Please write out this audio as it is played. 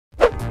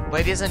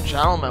Ladies and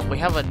gentlemen, we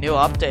have a new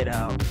update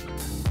out.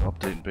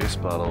 Update base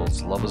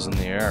battles. Love is in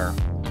the air.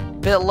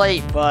 Bit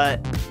late,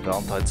 but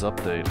Valentine's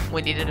update.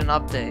 we needed an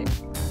update.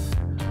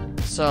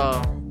 So,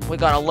 we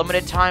got a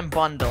limited time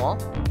bundle,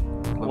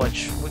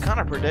 which we kind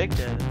of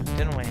predicted,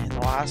 didn't we, in the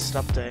last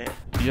update?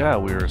 Yeah,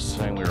 we were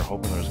saying we were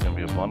hoping there was going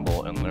to be a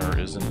bundle, and there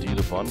is indeed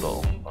a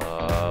bundle.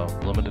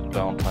 Limited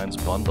Valentine's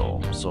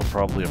bundle, so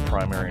probably a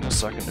primary and a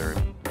secondary.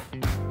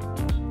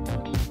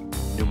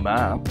 New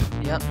map.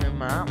 Yep, new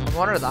map. I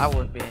wonder what that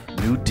would be.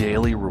 New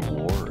daily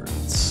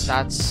rewards.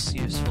 That's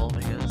useful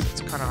because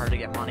it's kind of hard to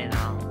get money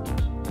now.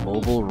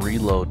 Mobile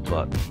reload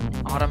button.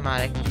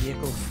 Automatic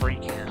vehicle free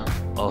cam.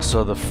 Oh,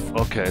 so the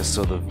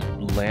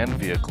land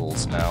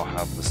vehicles now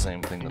have the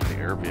same thing that the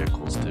air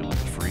vehicles do with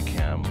the free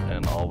cam,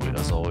 and always,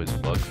 as always,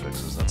 bug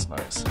fixes. That's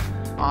nice.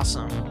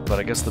 Awesome. But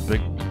I guess the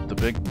big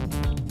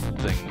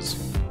things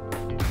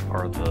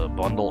are the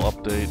bundle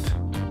update,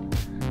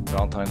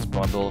 Valentine's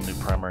bundle, new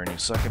primary, new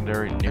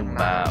secondary, new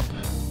map,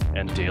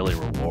 and daily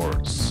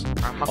rewards.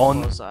 I'm gonna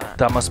close that.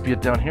 That must be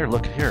it down here.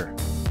 Look at here.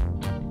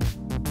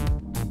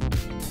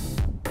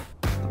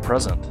 The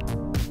present.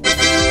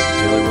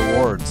 Daily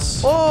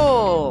rewards.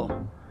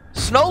 Oh!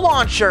 Snow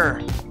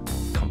launcher!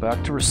 Come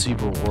back to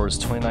receive rewards.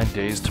 29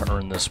 days to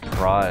earn this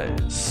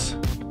prize.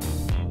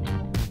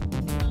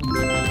 You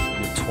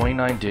have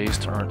 29 days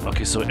to earn.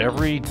 Okay, so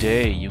every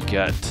day you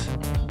get,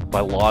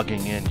 by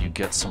logging in, you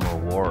get some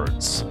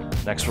rewards.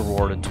 Next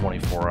reward in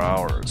 24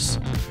 hours.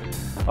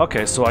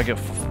 Okay, so I get,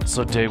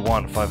 so day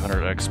 1,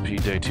 500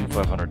 XP, day 2,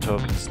 500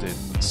 tokens, day,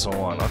 and so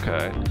on.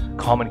 Okay.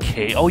 Common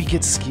case. Oh, you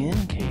get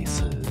skin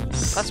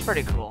cases. That's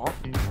pretty cool.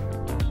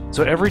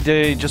 So every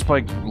day, just by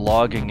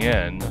logging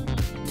in,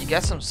 you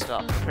get some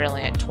stuff.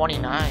 Apparently at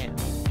 29,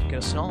 you get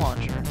a snow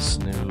launcher. This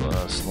new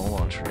snow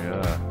launcher,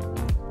 yeah.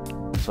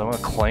 So I'm gonna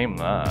claim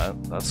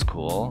that. That's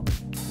cool.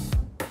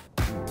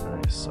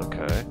 Nice,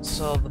 okay.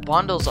 So the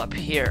bundle's up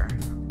here.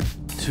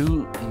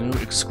 2 new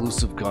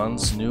exclusive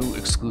guns, new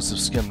exclusive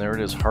skin. There it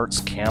is, Heart's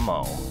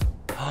Camo.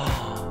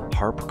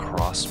 Harp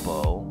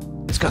crossbow.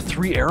 It's got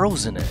 3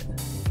 arrows in it.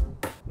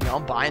 You know,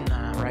 I'm buying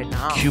that right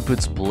now.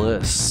 Cupid's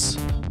Bliss.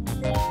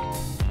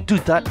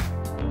 Dude,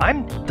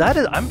 I'm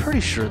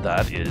pretty sure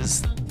that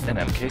is an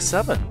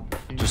MK7,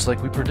 just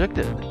like we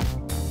predicted.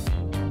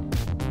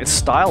 It's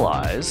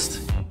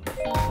stylized.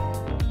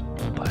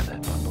 Buy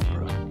that bundle,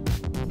 bro.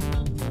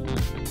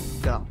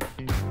 Go.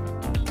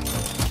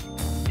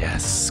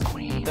 Yes,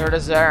 queen. There it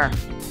is there.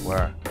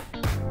 Where?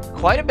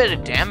 Quite a bit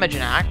of damage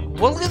and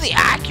look at the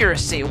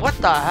accuracy. What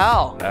the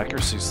hell?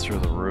 Accuracy's through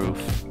the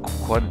roof.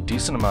 Quite a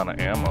decent amount of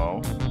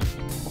ammo.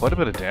 Quite a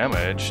bit of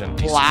damage and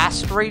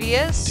blast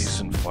radius.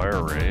 Decent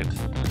fire rate.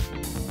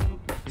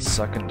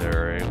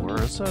 Secondary.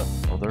 Where is it?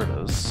 Oh, there it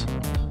is.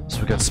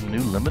 So we got some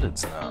new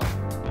limiteds now.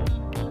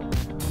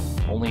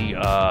 Only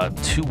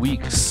 2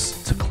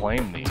 weeks to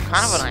claim these.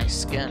 Kind of a nice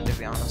skin, to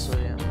be honest with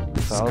you.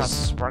 It's got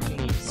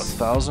sparklies.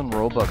 1,000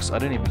 Robux. I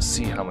didn't even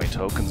see how many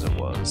tokens it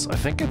was. I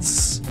think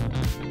it's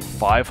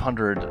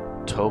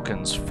 500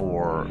 tokens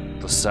for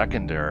the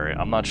secondary.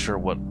 I'm not sure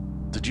what...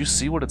 Did you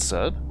see what it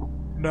said?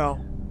 No.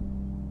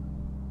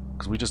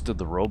 Because we just did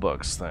the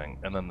Robux thing.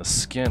 And then the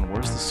skin.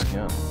 Where's the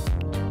skin?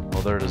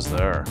 Oh, there it is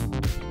there.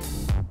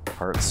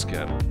 Heart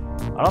skin.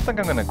 I don't think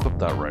I'm going to equip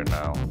that right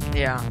now.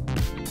 Yeah.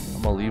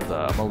 I'm going to leave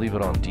that. I'm going to leave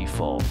it on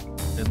default.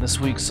 In this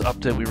week's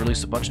update, we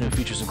released a bunch of new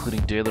features,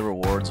 including daily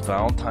rewards,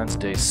 Valentine's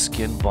Day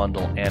skin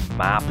bundle, and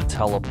map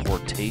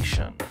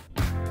teleportation.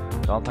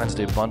 Valentine's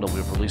Day bundle.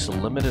 We've released a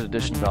limited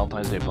edition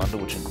Valentine's Day bundle,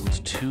 which includes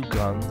 2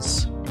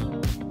 guns,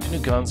 2 new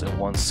guns, and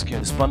 1 skin.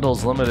 This bundle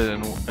is limited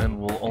and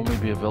will only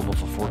be available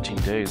for 14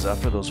 days.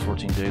 After those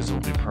 14 days, it will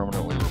be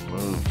permanently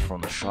removed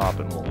from the shop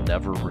and will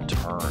never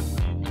return.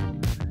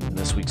 In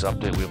this week's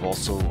update, we have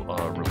also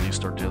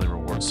released our daily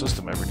reward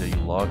system. Every day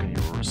you log in,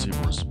 you will receive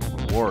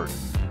a reward.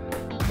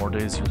 The more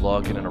days you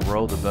log in a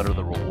row, the better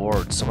the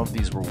reward. Some of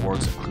these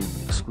rewards include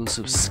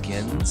exclusive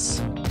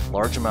skins,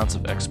 large amounts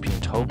of XP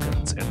and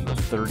tokens, and the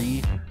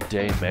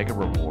 30-day mega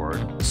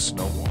reward,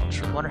 Snow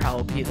Launcher. I wonder how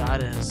OP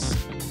that is.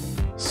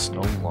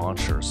 Snow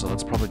Launcher, so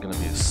that's probably going to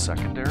be a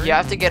secondary? You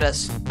have to get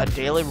a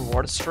daily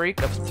reward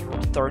streak of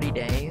 30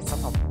 days?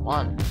 That's a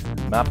fun.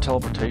 Map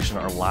teleportation.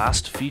 Our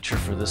last feature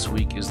for this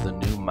week is the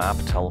new map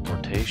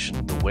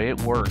teleportation. The way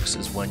it works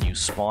is when you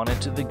spawn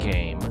into the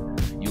game,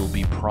 you'll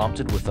be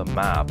prompted with a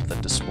map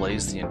that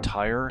displays the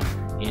entire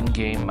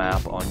in-game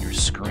map on your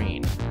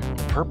screen.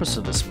 The purpose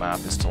of this map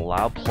is to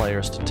allow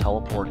players to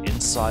teleport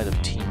inside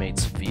of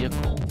teammates'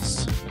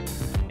 vehicles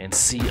and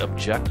see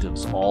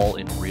objectives all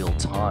in real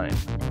time.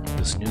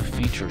 This new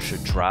feature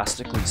should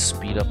drastically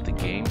speed up the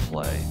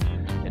gameplay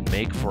and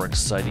make for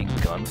exciting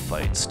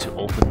gunfights. To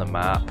open the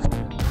map,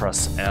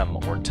 press M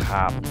or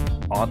tap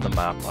on the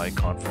map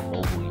icon for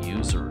mobile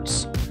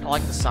users. I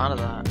like the sound of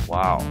that.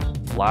 Wow.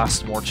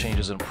 More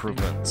changes and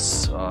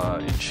improvements in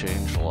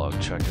changelog.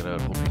 Check it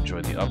out. Hope you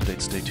enjoyed the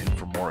update. Stay tuned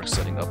for more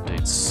exciting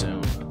updates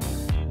soon.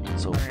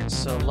 So, alright,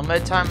 so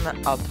limited time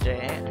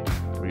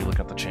update. Were you looking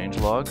at the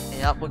changelog?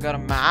 Yep, we got a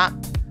map,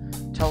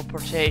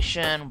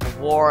 teleportation,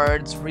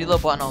 rewards,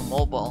 reload button on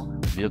mobile.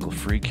 vehicle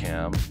free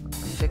cam.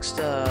 Fixed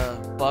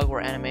a bug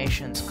where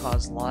animations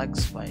cause lag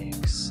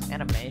spikes.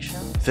 Animation?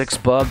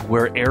 Fixed bug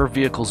where air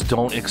vehicles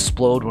don't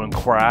explode when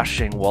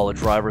crashing while the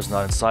driver's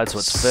not inside, so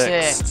it's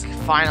fixed. Sick.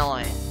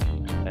 Finally.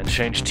 And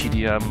changed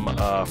TDM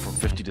from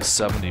 50 to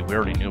 70. We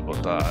already knew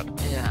about that.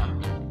 Yeah.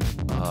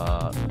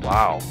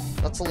 Wow.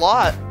 That's a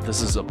lot.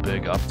 This is a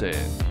big update.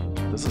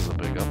 This is a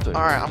big update.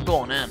 Alright, I'm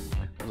going in.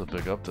 This is a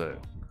big update.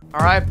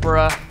 Alright,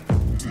 bruh.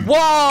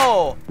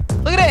 Whoa!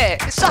 Look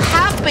at it! It's so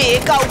happy!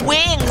 It got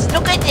wings!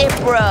 Look at it,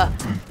 bruh!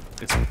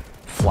 It's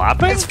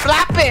flapping? It's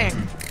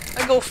flapping!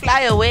 I go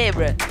fly away,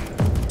 bruh.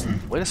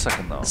 Wait a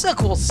second, though. This is a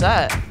cool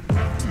set.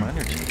 I'm on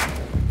your team.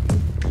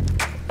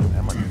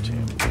 I'm on your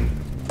team.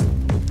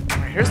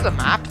 Alright, here's the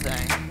map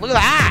thing. Look at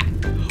that!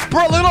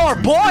 Bro, look at all our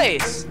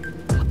boys!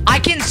 I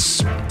can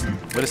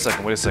Wait a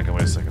second, wait a second,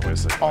 wait a second, wait a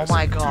second. Oh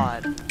my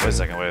god. Wait a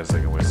second, wait a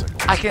second, wait a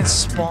second. I can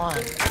spawn.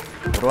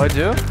 What do I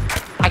do?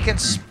 I can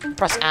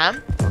press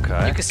M.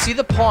 Okay. You can see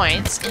the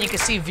points, and you can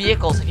see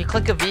vehicles. If you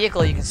click a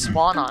vehicle, you can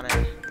spawn on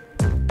it.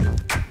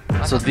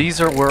 So these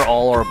are where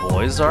all our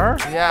boys are?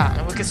 Yeah,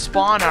 and we can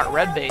spawn at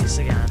red base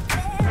again.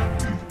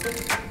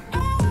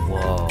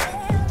 Whoa.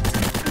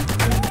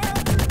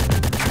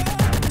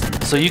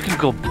 So you can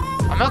go...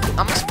 I'm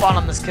gonna spawn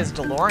on this kid's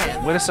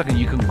DeLorean. Wait a second,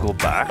 you can go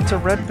back to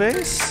red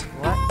base?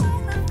 What?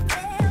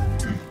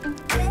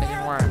 It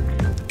didn't work.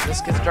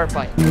 This kid's dirt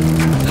bike.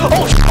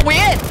 Oh, shit, we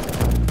in!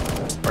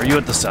 Are you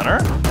at the center?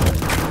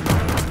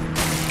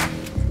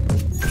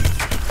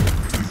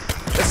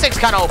 This thing's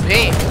kind of OP.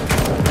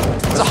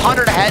 It's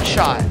 100 a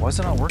headshot. Why is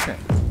it not working?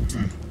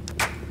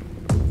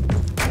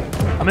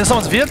 I'm in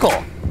someone's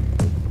vehicle!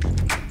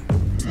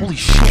 Holy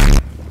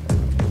shit!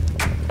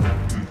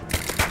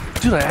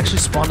 Dude, I actually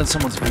spawned in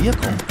someone's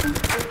vehicle.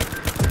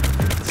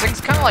 This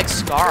thing's kind of like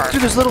Scar.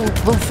 Dude, there's little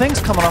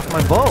things coming off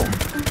my bow.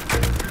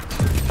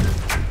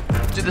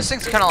 Dude, this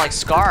thing's kind of like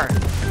Scar.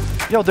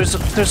 Yo, there's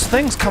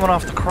things coming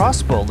off the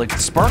crossbow, like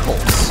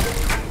sparkles.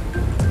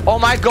 Oh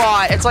my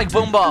god, it's like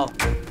Boombo.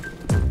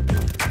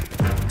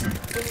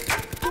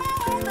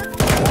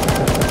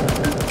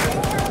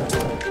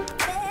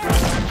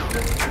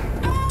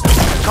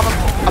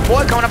 A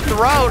boy coming up the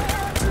road.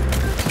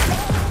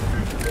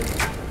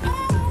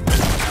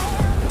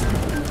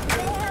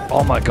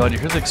 Oh my god, you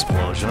hear the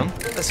explosion?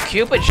 This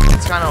Cupid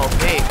shit's kind of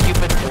OP.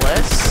 Cupid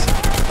Bliss.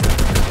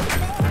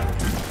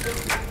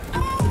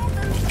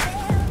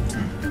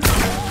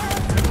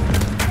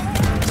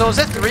 So is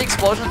it 3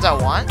 explosions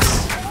at once?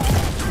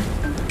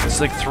 It's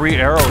like 3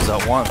 arrows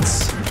at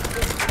once.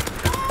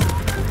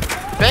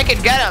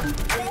 Bacon, get him!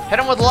 Hit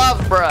him with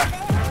love, bruh.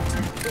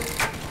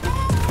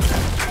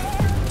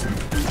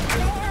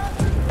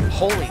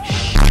 Holy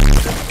shit.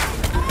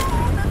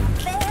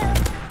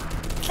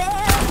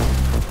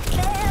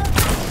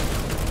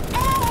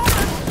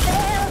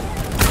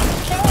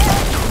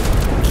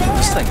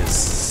 This thing is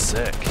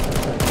sick.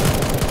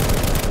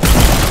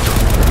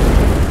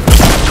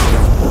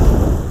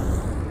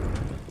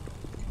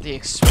 The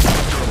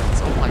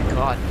explosions, oh my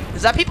god.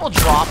 Is that people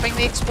dropping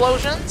the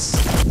explosions?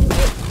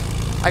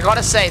 I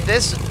gotta say,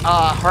 this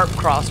harp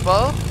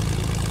crossbow,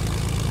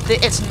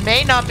 it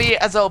may not be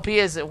as OP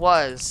as it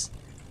was,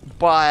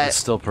 but It's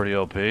still pretty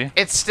OP.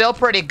 it's still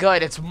pretty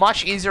good. It's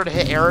much easier to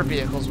hit air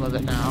vehicles with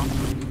it now.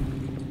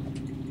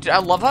 Dude, I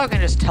love how I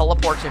can just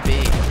teleport to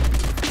B.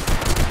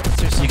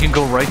 You can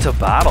go right to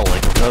battle,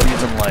 like, without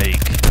even,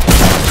 like...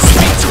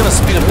 It's gonna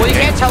speed up the Well, you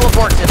game. can't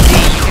teleport to B,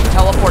 you can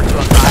teleport to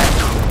a guy.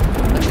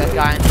 Like that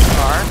guy in the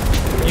car.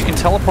 You can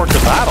teleport to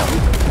battle.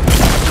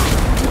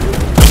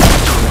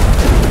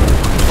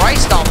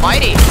 Christ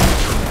almighty.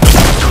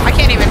 I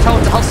can't even tell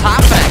what the hell's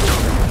happening.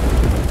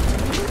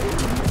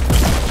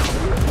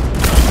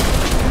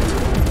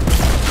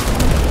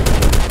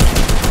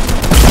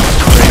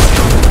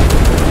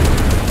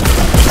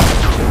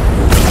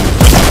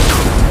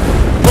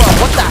 Bro,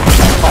 what the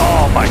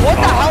hell? Oh my god. What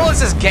the hell is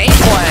this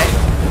gameplay?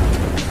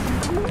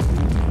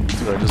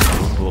 Dude, I just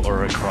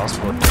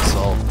crossbowed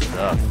myself to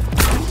death.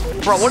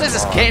 Bro, what is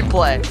this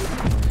gameplay?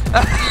 I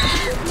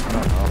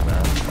don't know,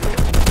 man.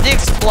 The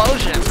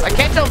explosions. I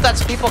can't tell if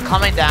that's people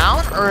coming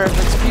down or if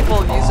it's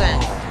people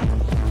using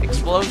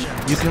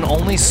explosions. You can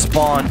only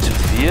spawn to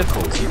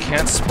vehicles. You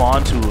can't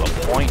spawn to a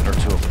point or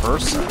to a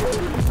person.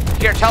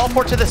 Here,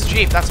 teleport to this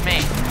Jeep. That's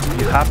me.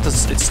 You have to...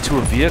 It's to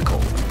a vehicle.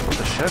 What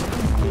the shit?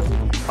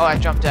 Oh, I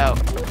jumped out.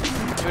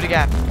 Do it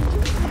again.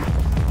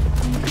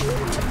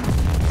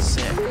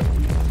 Sick.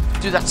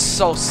 Dude, that's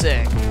so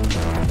sick.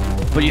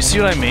 But you see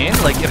what I mean?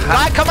 Like, you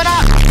Guy have... coming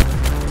up!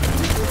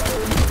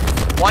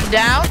 One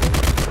down.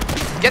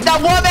 Get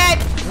that woman!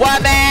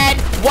 Woman!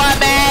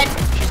 Woman!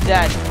 She's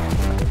dead.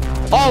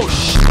 Oh,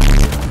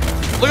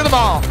 look at them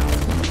all.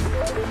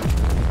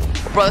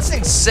 Bro, this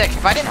thing's sick.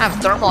 If I didn't have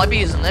thermal, I'd be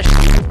using this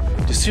shit.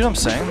 Do you see what I'm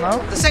saying,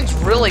 though? This thing's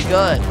really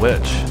good.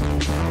 Which?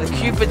 The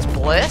Cupid's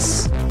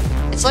Bliss?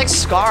 It's like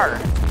Scar.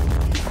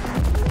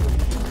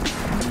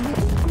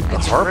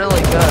 It's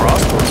really good.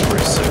 Crossbow's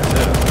pretty sick,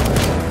 too.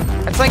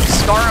 It's like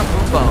Scar and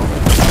Boombo.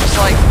 Just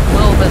like a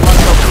little bit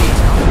less OP, you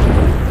know?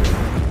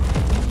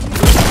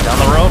 Down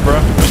the road, bro.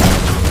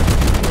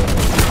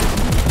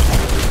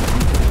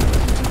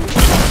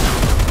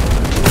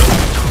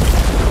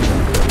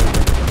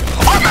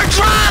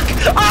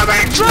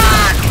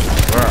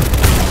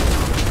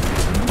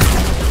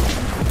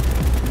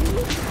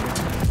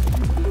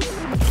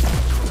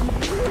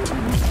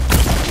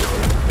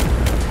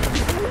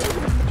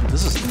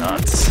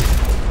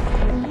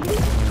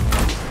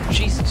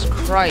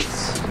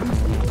 Christ.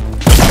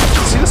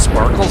 See the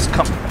sparkles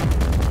come.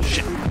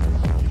 Shit.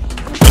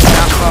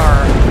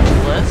 Our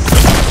list.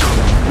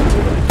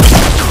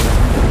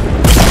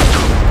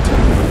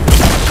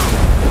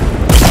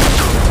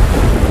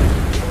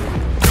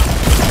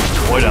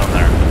 Boy down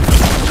there.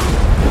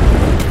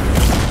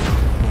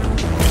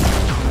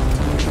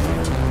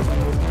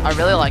 I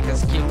really like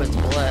this Cupid's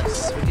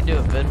Bliss. We can do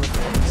a bid with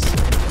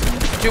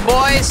this. 2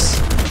 boys.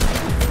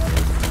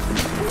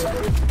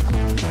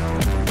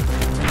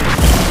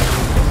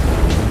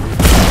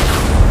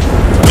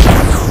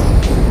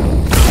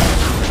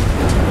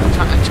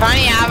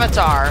 Tiny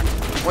avatar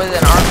with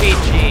an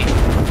RPG.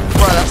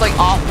 Bro, that's like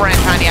off-brand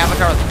tiny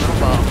avatar with a little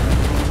bow.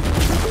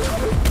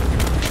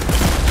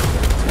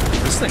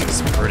 This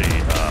thing's pretty,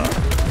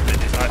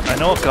 I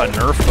know it got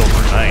nerfed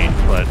overnight,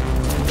 but...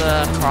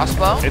 The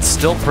crossbow? It's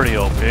still pretty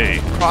OP.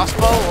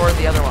 Crossbow or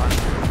the other one?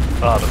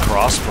 The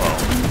crossbow.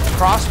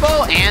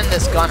 Crossbow and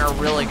this gun are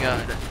really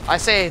good. I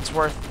say it's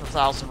worth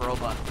 1,000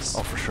 Robux.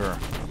 Oh, for sure.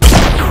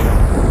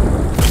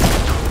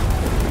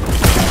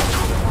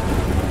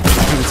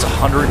 Dude, it's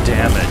 100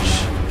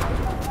 damage.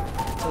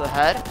 To the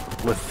head?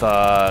 With,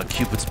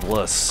 Cupid's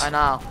Bliss. I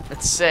know.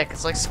 It's sick.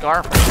 It's like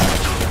Scarf.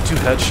 2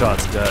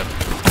 headshots dead.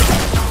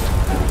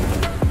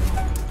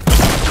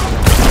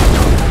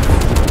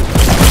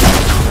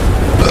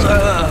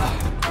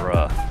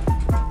 Bruh.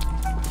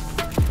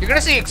 You're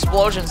gonna see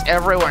explosions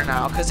everywhere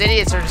now, because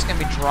idiots are just gonna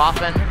be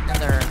dropping in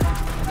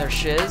their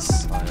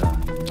shiz. Oh,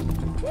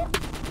 yeah.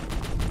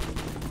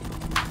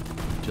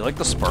 Do you like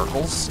the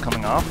sparkles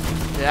coming off?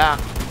 Yeah,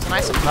 it's a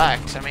nice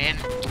effect. I mean,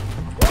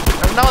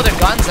 there's no other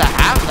guns that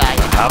have that.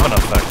 They have an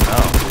effect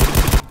now,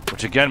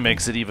 which again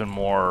makes it even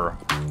more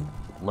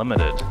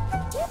limited.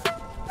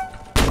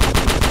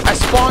 I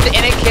spawned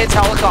in a kid's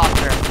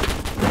helicopter.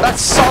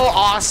 That's so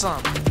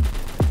awesome.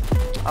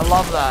 I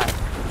love that.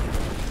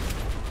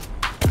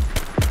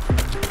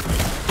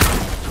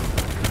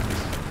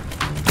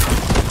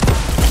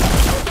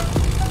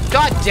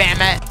 God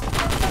damn it.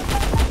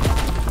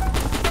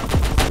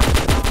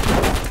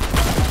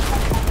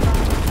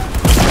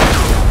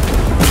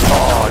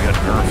 Oh, I got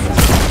nerfed.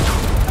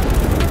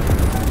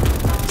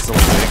 So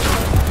big.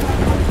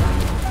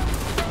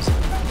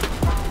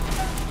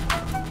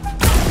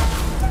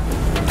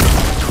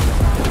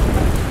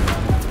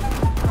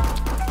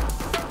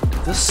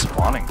 This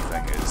spawning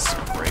thing is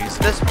crazy.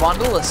 This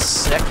bundle is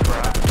sick,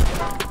 bro.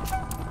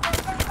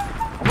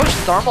 I wish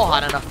thermal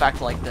had an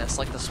effect like this,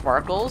 like the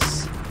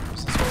sparkles.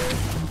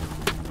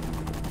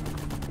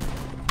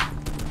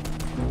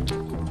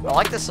 I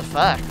like this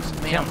effect.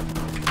 I mean,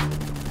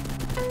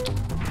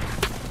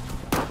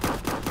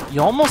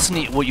 you almost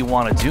need what you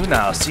want to do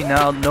now. See,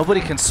 now nobody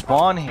can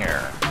spawn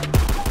here,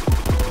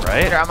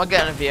 right? here, I'm gonna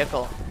get in a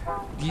vehicle.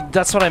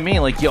 That's what I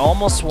mean. Like, you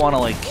almost want to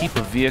like keep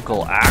a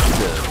vehicle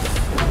active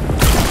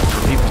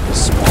for people to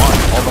spawn.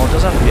 Although it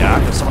doesn't have to be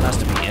active. Someone has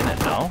to be in it.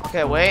 No?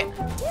 Okay, wait.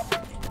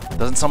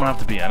 Doesn't someone have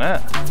to be in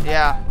it?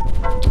 Yeah.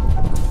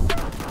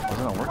 Why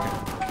isn't it working?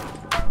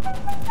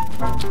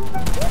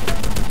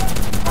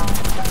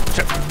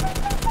 Sure.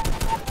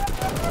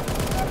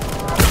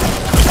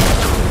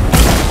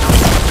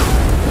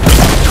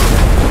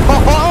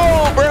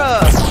 Oh,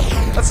 bruh!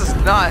 That's just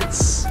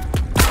nuts.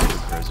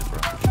 Crazy, bro.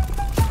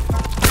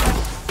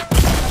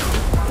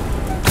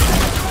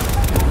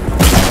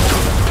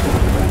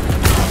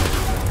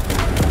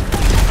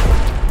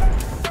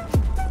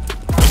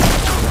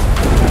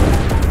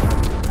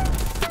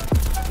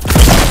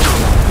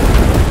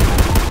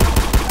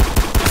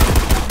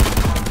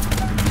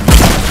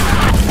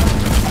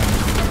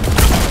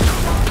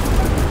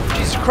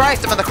 Jesus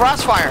Christ, I'm in the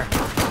crossfire.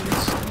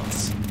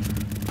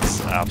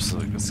 It's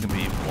absolutely. This is gonna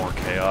be even more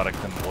chaotic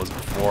than it was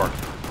before.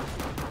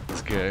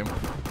 This game.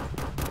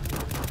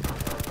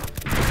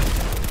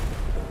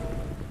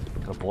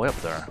 Got a boy up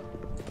there.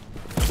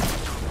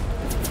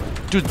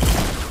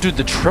 Dude,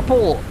 the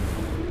triple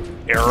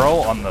arrow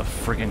on the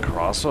freaking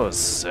crossbow is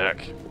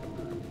sick.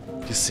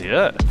 Do you see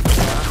it?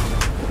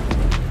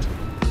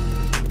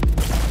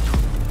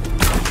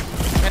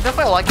 I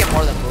definitely like it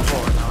more than move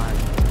or not.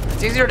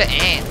 It's easier to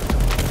aim.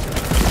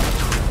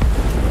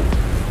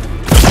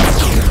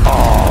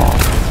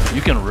 Oh,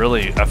 you can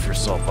really F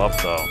yourself up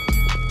though.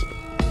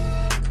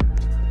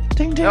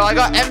 Ding, ding, Yo, I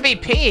got ding.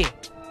 MVP.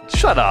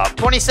 Shut up.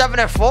 27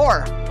 and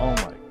 4. Oh my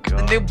The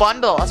god. new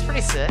bundle. That's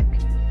pretty sick.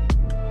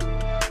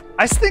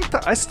 I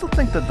still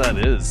think that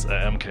is a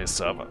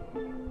MK7.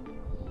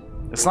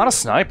 It's not a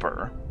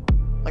sniper.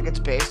 Like it's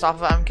based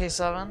off of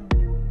MK7.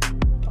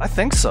 I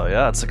think so,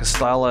 yeah. It's like a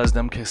stylized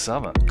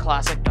MK7.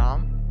 Classic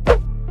Dom.